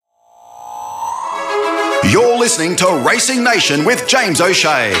You're listening to Racing Nation with James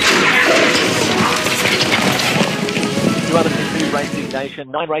O'Shea. 202 Racing Nation.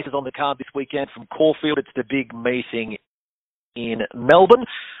 9 races on the card this weekend from Caulfield. It's the big meeting in Melbourne.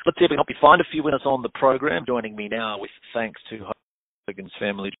 Let's see if we can help you find a few winners on the program. Joining me now, with thanks to Hogan's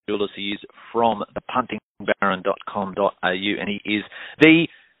Family Jewellers, he is from thepuntingbaron.com.au, and he is the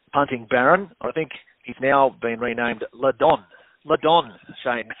Punting Baron. I think he's now been renamed Le Don. Le Don,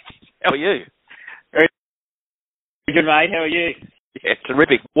 Shane. How are you? Very good, mate. How are you? Yeah,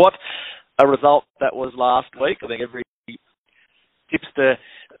 terrific. What a result that was last week. I think every tipster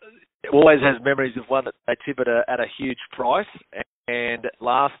always has memories of one that they tip at a huge price. And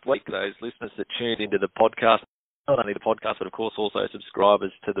last week, those listeners that tuned into the podcast, not only the podcast, but of course also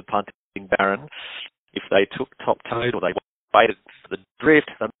subscribers to the Punting Baron, if they took Top Toad or they waited for the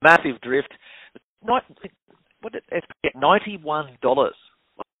drift, the massive drift, what did it get? $91,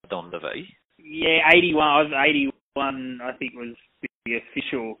 Don DeVee. Yeah, 81. I was 81, I think, was the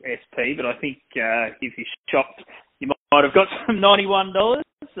official SP, but I think if you're shocked, you might have got some $91.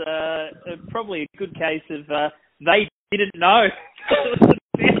 Probably a good case of they didn't know.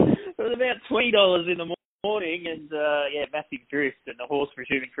 It was about $20 in the morning, and massive drift, and the horse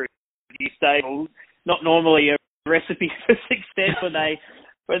resuming through the new stable. Not normally a recipe for success when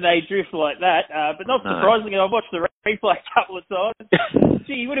they drift like that, but not surprisingly, I watched the replay a couple of times.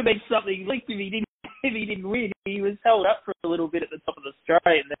 Gee, he would have been something leaked if he didn't win. He was held up for a little bit at the top of the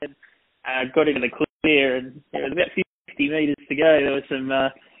straight, and then got into the clear, and it was about 50 metres to go. There were some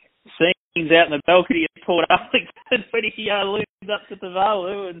scenes out in the balcony at Port Arlington when he loomed up to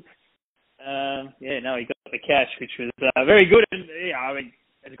Tavalu, and he got the cash, which was very good. And I mean,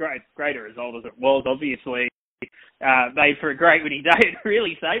 as great a result as it was, obviously. Made for a great winning day. It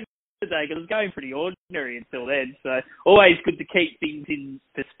really saved the day because it was going pretty ordinary until then. So always good to keep things in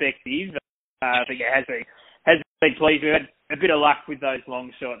perspective. I think it has been pleased. We had a bit of luck with those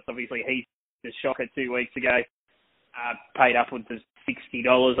long shots. Obviously, he's the shocker 2 weeks ago. Paid upwards of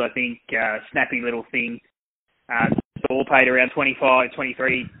 $60, I think. Snappy little thing. All paid around $25,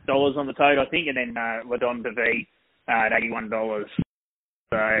 $23 on the total, I think, and then Le Don DeVee at $81.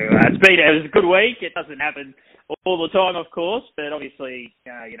 So it was a good week. It doesn't happen all the time, of course, but obviously,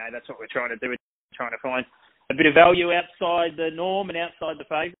 that's what we're trying to do. We're trying to find a bit of value outside the norm and outside the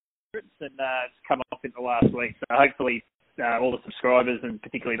favourites, and it's come off in the last week. So hopefully, all the subscribers and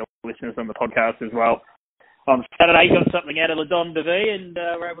particularly the listeners on the podcast as well, on Saturday got something out of Le Don DeVee, and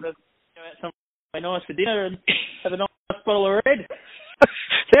we're able to go out somewhere nice for dinner and have a nice bottle of red.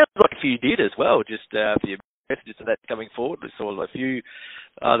 Sounds like you did as well, just for your messages of that coming forward. We saw a few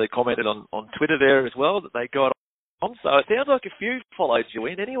that commented on Twitter there as well that they got on. So it sounds like a few followed you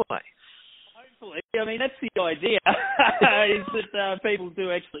in anyway. Hopefully. I mean, that's the idea, is that people do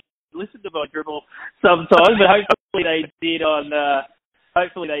actually listen to my dribble sometimes, but hopefully they did on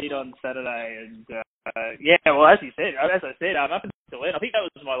Saturday. And well, as I said, up until then, I think that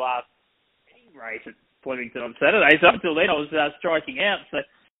was my last race at Flemington on Saturday. So up until then, I was striking out. So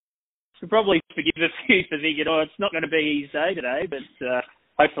should probably forgive a few for thinking, it's not going to be his day today, but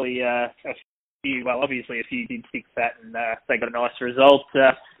hopefully obviously a few did stick fat, and they got a nice result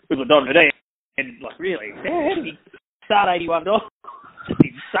with Le Don DeVee. And really, how did he start $81? Just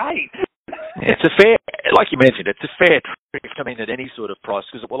insane. It's a fair, like you mentioned, it's a fair drift. I mean, at any sort of price,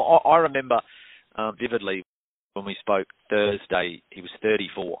 because I remember vividly when we spoke Thursday, he was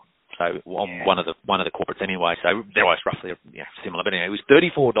 34. So one of the corporates anyway. So they're always roughly similar. But anyway, it was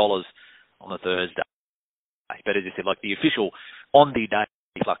 $34 on the Thursday. But as you said, like the official on the day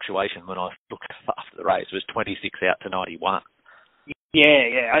fluctuation when I looked after the race was 26 out to 91.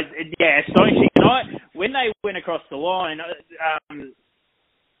 Astonishing. And when they went across the line,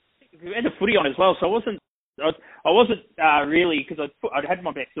 we had the footy on as well. So I wasn't really, because I'd had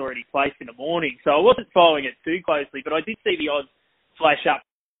my bets already placed in the morning, so I wasn't following it too closely. But I did see the odds flash up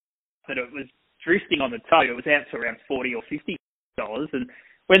that it was drifting on the tote. It was out to around $40 or $50, and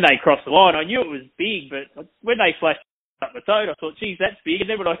when they crossed the line, I knew it was big, but when they flashed up the tote, I thought, geez, that's big, and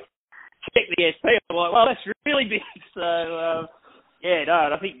then when I checked the SP, I'm like, well, that's really big. So,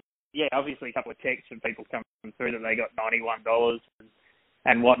 I think, obviously a couple of texts from people coming through that they got $91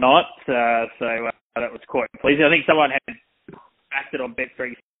 and whatnot, so that was quite pleasing. I think someone had acted on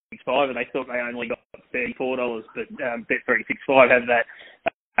Bet365, and they thought they only got $34, but Bet365 have that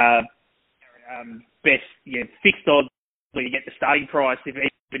best fixed odds where you get the starting price even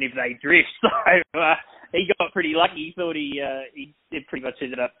if they drift. So he got pretty lucky. He thought he pretty much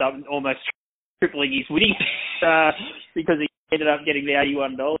ended up almost tripling his winnings because he ended up getting the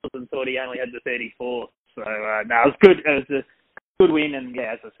 $81 and thought he only had the 34. So it was good. It was a good win, and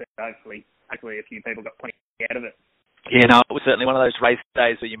yeah, as I said, hopefully a few people got plenty out of it. Yeah, no, it was certainly one of those race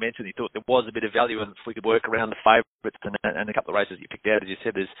days that you mentioned. You thought there was a bit of value, and if we could work around the favourites and a couple of races you picked out, as you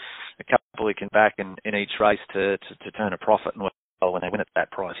said, there's a couple who can back in each race to turn a profit. And well, when they win at that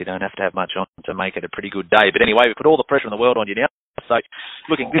price, you don't have to have much on to make it a pretty good day. But anyway, we put all the pressure in the world on you now. So,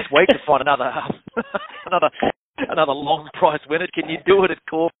 looking this week to find another long price winner. Can you do it at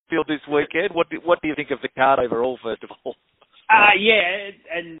Caulfield this weekend? What do you think of the card overall, first of all? Yeah,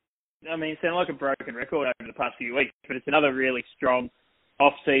 and I mean, it sounds like a broken record over the past few weeks, but it's another really strong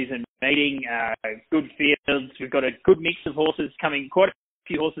off-season meeting. Good fields. We've got a good mix of horses coming, quite a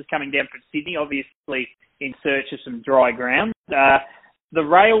few horses coming down from Sydney, obviously in search of some dry ground. The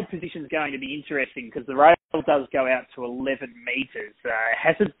rail position is going to be interesting because the rail does go out to 11 metres. It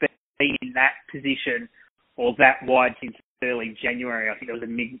hasn't been in that position or that wide since early January. I think there was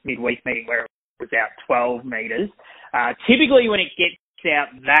a midweek meeting where it was out 12 metres. Typically, when it gets out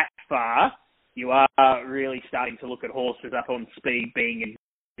that far, you are really starting to look at horses up on speed being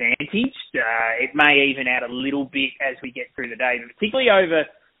advantaged. It may even out a little bit as we get through the day, but particularly over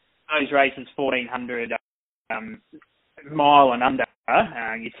those races 1400 mile and under,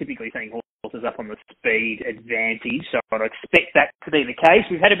 you're typically seeing horses up on the speed advantage. So I'd expect that to be the case.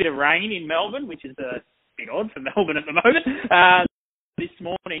 We've had a bit of rain in Melbourne, which is a bit odd for Melbourne at the moment. This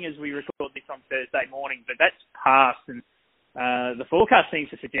morning, as we record this on Thursday morning, but that's passed, and the forecast seems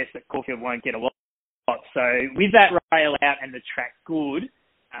to suggest that Caulfield won't get a lot. So with that rail out and the track good,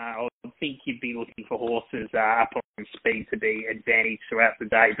 I would think you'd be looking for horses up on speed to be advantaged throughout the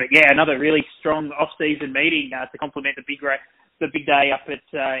day. But yeah, another really strong off-season meeting to complement the big day up at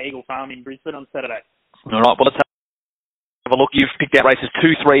Eagle Farm in Brisbane on Saturday. All right, well, let's have a look. You've picked out races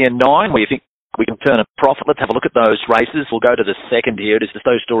 2, 3 and 9 where you think we can turn a profit. Let's have a look at those races. We'll go to the second here. It is the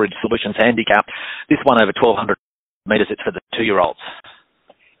Stowe Storage Solutions Handicap. This one over 1,200 metres. It's for the 2-year-olds.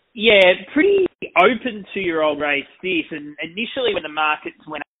 Yeah, pretty open 2-year-old race this. And initially when the markets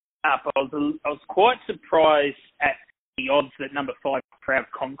went up, I was quite surprised at the odds that number 5 Proud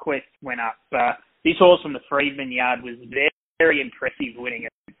Conquest went up. This horse from the Freedman Yard was very, very impressive winning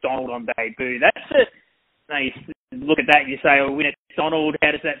at Donald on debut. You look at that and you say, oh, win at Donald,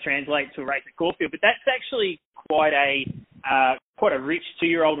 how does that translate to a race at Caulfield? But that's actually quite a rich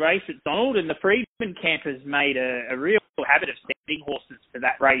 2-year-old race at Donald, and the Freedman camp has made a real habit of setting horses for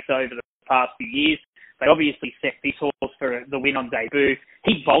that race over the past few years. They obviously set this horse for the win on debut.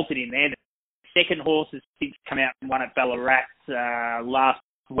 He bolted in there. The second horse has since come out and won at Ballarat last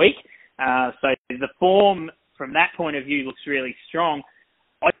week. So the form from that point of view looks really strong.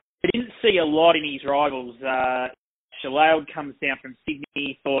 I didn't see a lot in his rivals. Shalaud comes down from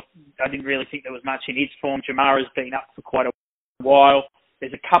Sydney. I didn't really think there was much in his form. Jamara's been up for quite a while.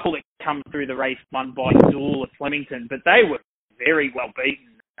 There's a couple that come through the race won by Zool at Flemington, but they were very well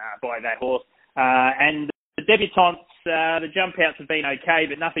beaten by that horse. And the debutants, the jump outs have been okay,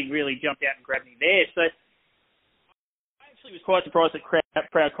 but nothing really jumped out and grabbed me there. So I actually was quite surprised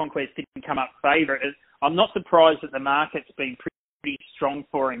that Proud Conquest didn't come up favourite. I'm not surprised that the market's been pretty strong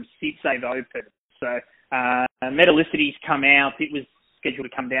for him since they've opened. So Metallicity's come out. It was scheduled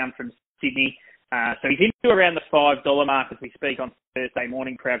to come down from Sydney. So he's into around the $5 mark as we speak on Thursday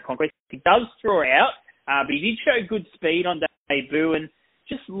morning, Proud Conquest. He does draw out, but he did show good speed on debut. And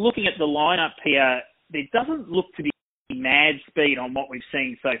just looking at the lineup here, there doesn't look to be mad speed on what we've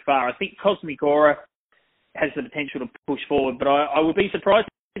seen so far. I think Cosmic Aura has the potential to push forward, but I would be surprised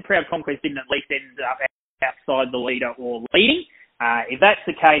if Proud Conquest didn't at least end up outside the leader or leading. If that's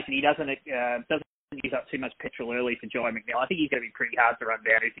the case and he doesn't use up too much petrol early for Jai McNeil, I think he's going to be pretty hard to run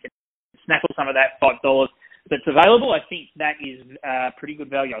down. If he can snaffle some of that $5 that's available, I think that is pretty good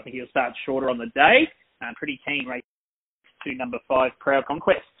value. I think he'll start shorter on the day. Pretty keen race to number 5, Proud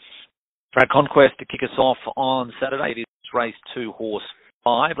Conquest. Proud Conquest to kick us off on Saturday. It is race 2, horse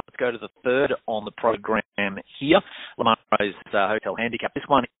 5. Let's go to the third on the program here. Lamar Rose Hotel Handicap. This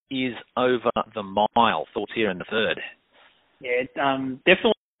one is over the mile. Thoughts here in the third? Yeah,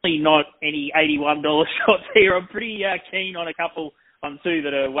 definitely not any $81 shots here. I'm pretty keen on a couple, on 2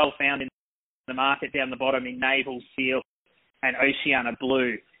 that are well found in the market down the bottom in Naval Seal and Oceana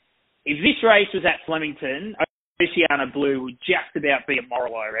Blue. If this race was at Flemington, Oceana Blue would just about be a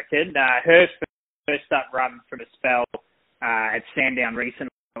moral, I reckon. Her first up run from a spell at Sandown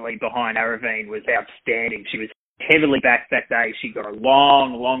recently behind Aravine was outstanding. She was heavily backed that day. She got a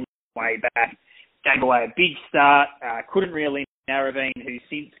long, long way back. Gave away a big start. Couldn't reel in Aravine, who's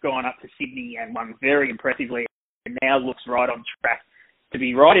since gone up to Sydney and won very impressively and now looks right on track to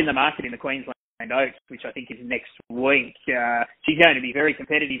be right in the market in the Queensland Oaks, which I think is next week. She's going to be very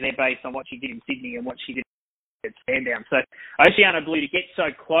competitive there based on what she did in Sydney and what she did at Sandown. So Oceana Blue, to get so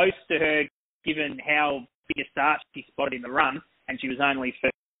close to her, given how big a start she spotted in the run, and she was only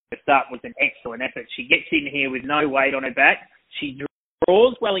first up, was an excellent effort. She gets in here with no weight on her back. She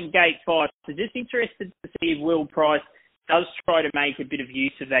draws well in gate 5. So just interested to see if Will Price does try to make a bit of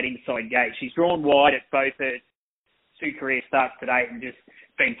use of that inside gate. She's drawn wide at both her 2 career starts to date and just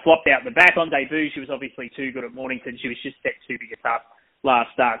been flopped out the back. On debut, she was obviously too good at Mornington. She was just set too big a tough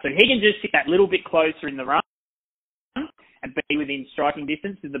last start. So he can just sit that little bit closer in the run and be within striking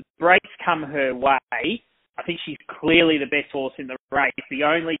distance. If the breaks come her way, I think she's clearly the best horse in the race. The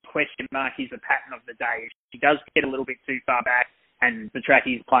only question mark is the pattern of the day. If she does get a little bit too far back and the track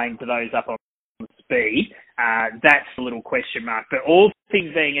is playing to those up on speed, that's a little question mark. But all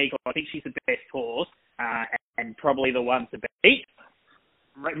things being equal, I think she's the best horse and probably the one to beat.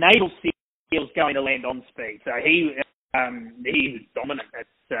 Naval Seal's going to land on speed. So he was dominant at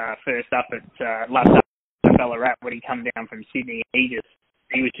first up at last up Ballarat when he come down from Sydney. He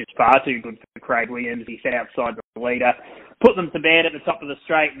was just far too good for Craig Williams. He sat outside the leader, put them to bed at the top of the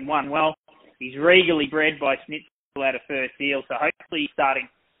straight and won well. He's regally bred by Snitzel out of First Deal, so hopefully he's starting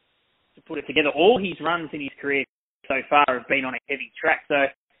to put it together. All his runs in his career so far have been on a heavy track, so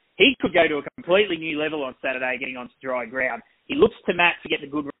he could go to a completely new level on Saturday getting onto dry ground. He looks to Matt to get the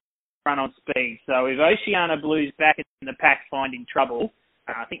good run on speed, so if Oceana Blue's back in the pack finding trouble,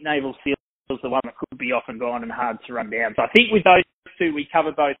 I think Naval Seal is the one that could be off and gone and hard to run down. So I think with those two, we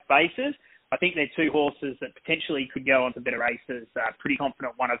cover both bases. I think they're 2 horses that potentially could go on to better races. Pretty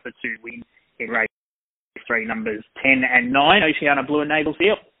confident one of the 2 win in race 3, numbers 10 and 9, Oceana Blue and Naval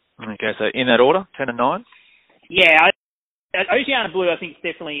Seal. Okay, so in that order, 10 and 9? Yeah, Oceana Blue I think is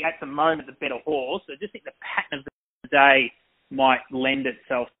definitely at the moment the better horse. I just think the pattern of the day might lend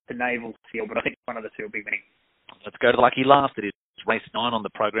itself to Naval Seal, but I think one of the 2 will be winning. Let's go to the lucky last. It is race 9 on the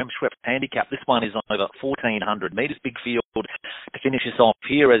program, Schweppes Handicap. This one is over 1,400 metres. Big field to finish us off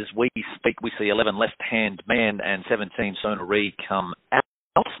here. As we speak, we see 11 left-hand man and 17 Sonaree come out.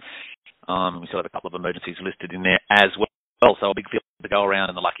 We still have a couple of emergencies listed in there as well, so a big field to go around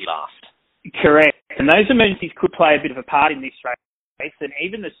in the lucky last. Correct. And those emergencies could play a bit of a part in this race, and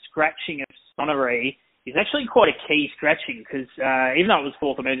even the scratching of Sonaree is actually quite a key scratching, because even though it was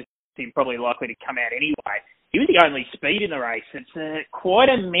 4th emergency, probably likely to come out anyway, he was the only speed in the race. It's quite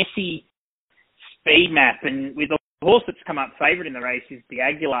a messy speed map, and with the horse that's come up favourite in the race is the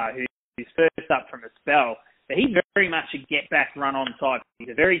Aguilar, who's first up from a spell. But he's very much a get-back run-on type.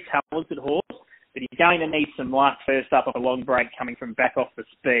 He's a very talented horse, but he's going to need some luck first up off a long break coming from back off the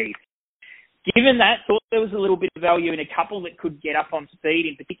speed. Given that, thought there was a little bit of value in a couple that could get up on speed,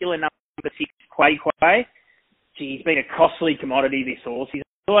 in particular number 6, Quay Quay. Gee, he's been a costly commodity, this horse. He's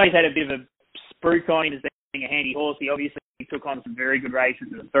always had a bit of a spruik on him as being a handy horse. He obviously took on some very good races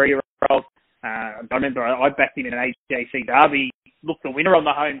as a 3-year-old. I remember I backed him in an AJC Derby, looked the winner on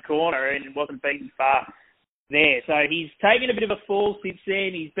the home corner and wasn't beaten far there. So he's taken a bit of a fall since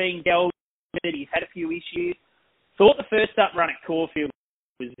then. He's been dealt with. He's had a few issues. Thought the first up run at Caulfield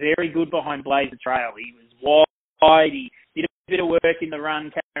was very good behind Blazer Trail. He was wide. He did a bit of work in the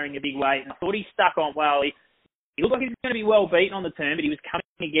run, carrying a big weight, and I thought he stuck on well. He looked like he was going to be well beaten on the turn, but he was coming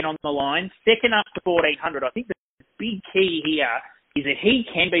again on the line. Second up to 1,400. I think the big key here is that he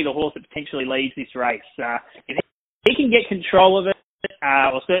can be the horse that potentially leads this race. If he can get control of it,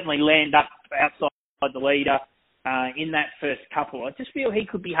 or certainly land up outside the leader in that first couple, I just feel he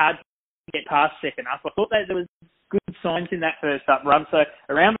could be hard to get past second up. I thought that there was good signs in that first up run. So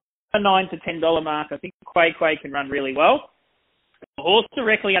around the $9 to $10 mark, I think Quay Quay can run really well. The horse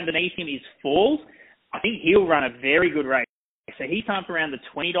directly underneath him is Falls. I think he'll run a very good race. So he's up around the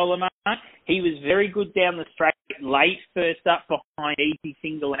 $20 mark. He was very good down the straight late first up behind Easy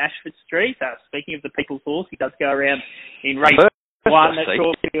Single and Ashford Street. Speaking of the people's horse, he does go around in race 1 at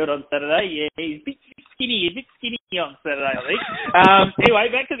Caulfield on Saturday. Yeah, he's a bit skinny on Saturday, I think. Anyway,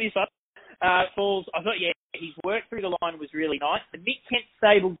 back to this one. Falls, I thought, yeah, his work through the line was really nice. The Mick Kent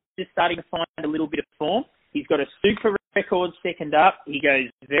stable just starting to find a little bit of form. He's got a super record second up. He goes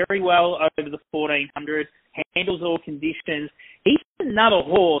very well over the 1,400, handles all conditions. He's another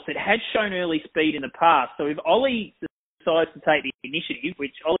horse that has shown early speed in the past. So if Ollie decides to take the initiative,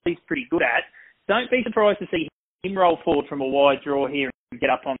 which Ollie's pretty good at, don't be surprised to see him roll forward from a wide draw here and get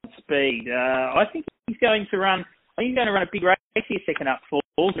up on speed. I think he's going to run a big race here, second up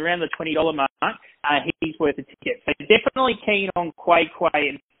Falls, around the $20 mark. He's worth a ticket. So definitely keen on Quay Quay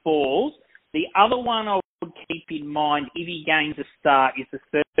and Falls. The other one I would keep in mind if he gains a start is the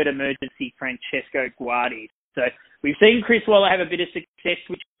third emergency, Francesco Guardi. So we've seen Chris Waller have a bit of success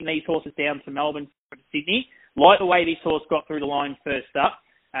switching these horses down to Melbourne from Sydney. Like the way this horse got through the line first up.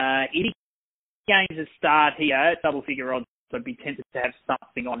 If he gains a start here, double-figure odds, I'd be tempted to have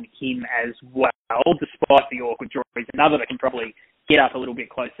something on him as well, despite the awkward draw. He's another that can probably get up a little bit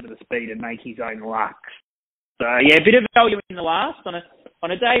closer to the speed and make his own luck. So, yeah, a bit of value in the last on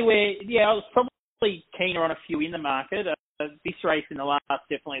a day where, I was probably keener on a few in the market. This race in the last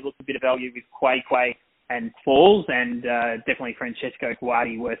definitely looked a bit of value with Quay and Falls, and definitely Francesco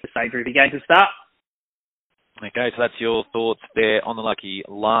Guardi worth the saver if he gains a start. Okay, so that's your thoughts there on the lucky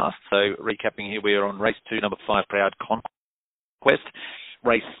last. So recapping here, we're on race 2, number 5, Proud Conquest.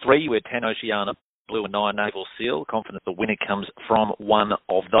 Race 3, we're 10 Oceania Blue and 9 Naval Seal. Confident the winner comes from one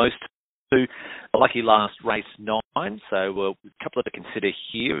of those two. The lucky last, race 9. So a couple to consider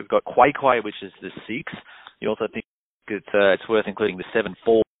here. We've got Quay, which is the 6. You also think it's worth including the 7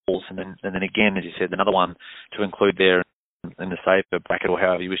 Falls, and then again, as you said, another one to include there in the safer bracket, or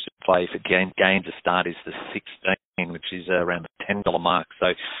however you wish to play. If it gains a start, is the 16, which is around the $10 mark. So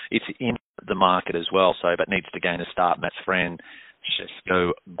it's in the market as well. So, but needs to gain a start, and that's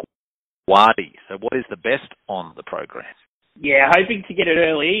Francesco Guardi. So what is the best on the program? Yeah, hoping to get it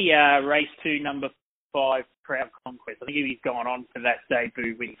early. Race 2, number 5, Proud Conquest. I think he's gone on for that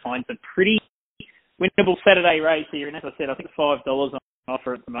debut when he finds a pretty winnable Saturday race here. And as I said, I think $5 on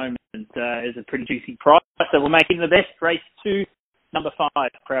offer at the moment is a pretty juicy price. So we'll make him the best. Race 2, number 5,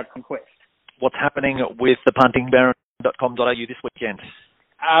 Proud Conquest. What's happening with the puntingbaron.com.au this weekend?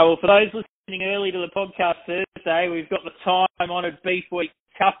 Well, for those listening early to the podcast Thursday, we've got the time-honoured Beef Week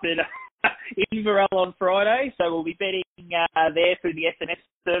Cup at Inverell on Friday. So we'll be betting there through the SMS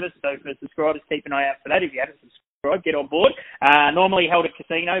service. So for subscribers, keep an eye out for that. If you haven't subscribed, get on board. Normally held at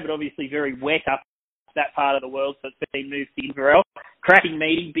casino, but obviously very wet up that part of the world, so it's been moved to Inverell. Cracking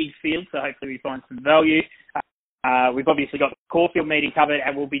meeting, big field, so hopefully we find some value. We've obviously got the Caulfield meeting covered,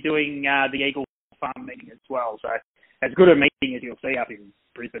 and we'll be doing the Eagle Farm meeting as well. So as good a meeting as you'll see up in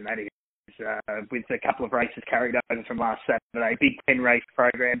Brisbane, that is, with a couple of races carried over from last Saturday. Big 10 race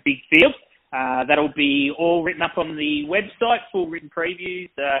program, big field. That'll be all written up on the website, full written previews,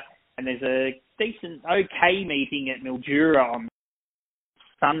 and there's a decent, okay meeting at Mildura on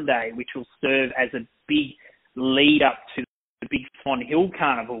Sunday, which will serve as a big lead up to the big Swan Hill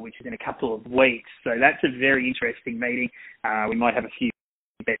Carnival, which is in a couple of weeks. So that's a very interesting meeting. We might have a few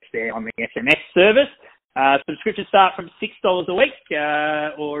bets there on the SMS service. Subscriptions start from $6 a week,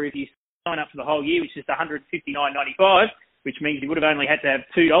 or if you sign up for the whole year, which is $159.95, which means you would have only had to have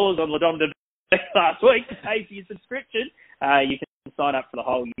 $2 on La Dom de last week to pay for your subscription. You can sign up for the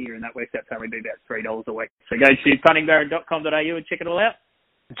whole year, and that works out to only be about $3 a week. So go to puntingbaron.com.au and check it all out.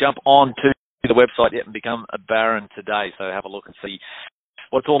 Jump on to the website and become a Baron today. So have a look and see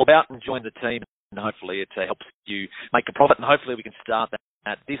what it's all about and join the team. And hopefully it helps you make a profit. And hopefully we can start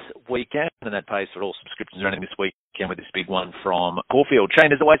that this weekend. And that pays for all subscriptions running this weekend with this big one from Caulfield.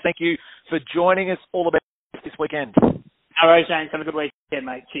 Shane, as always, thank you for joining us. All the best this weekend. All right, Shane. Have a good weekend,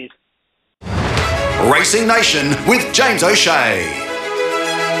 mate. Cheers. Racing Nation with James O'Shea.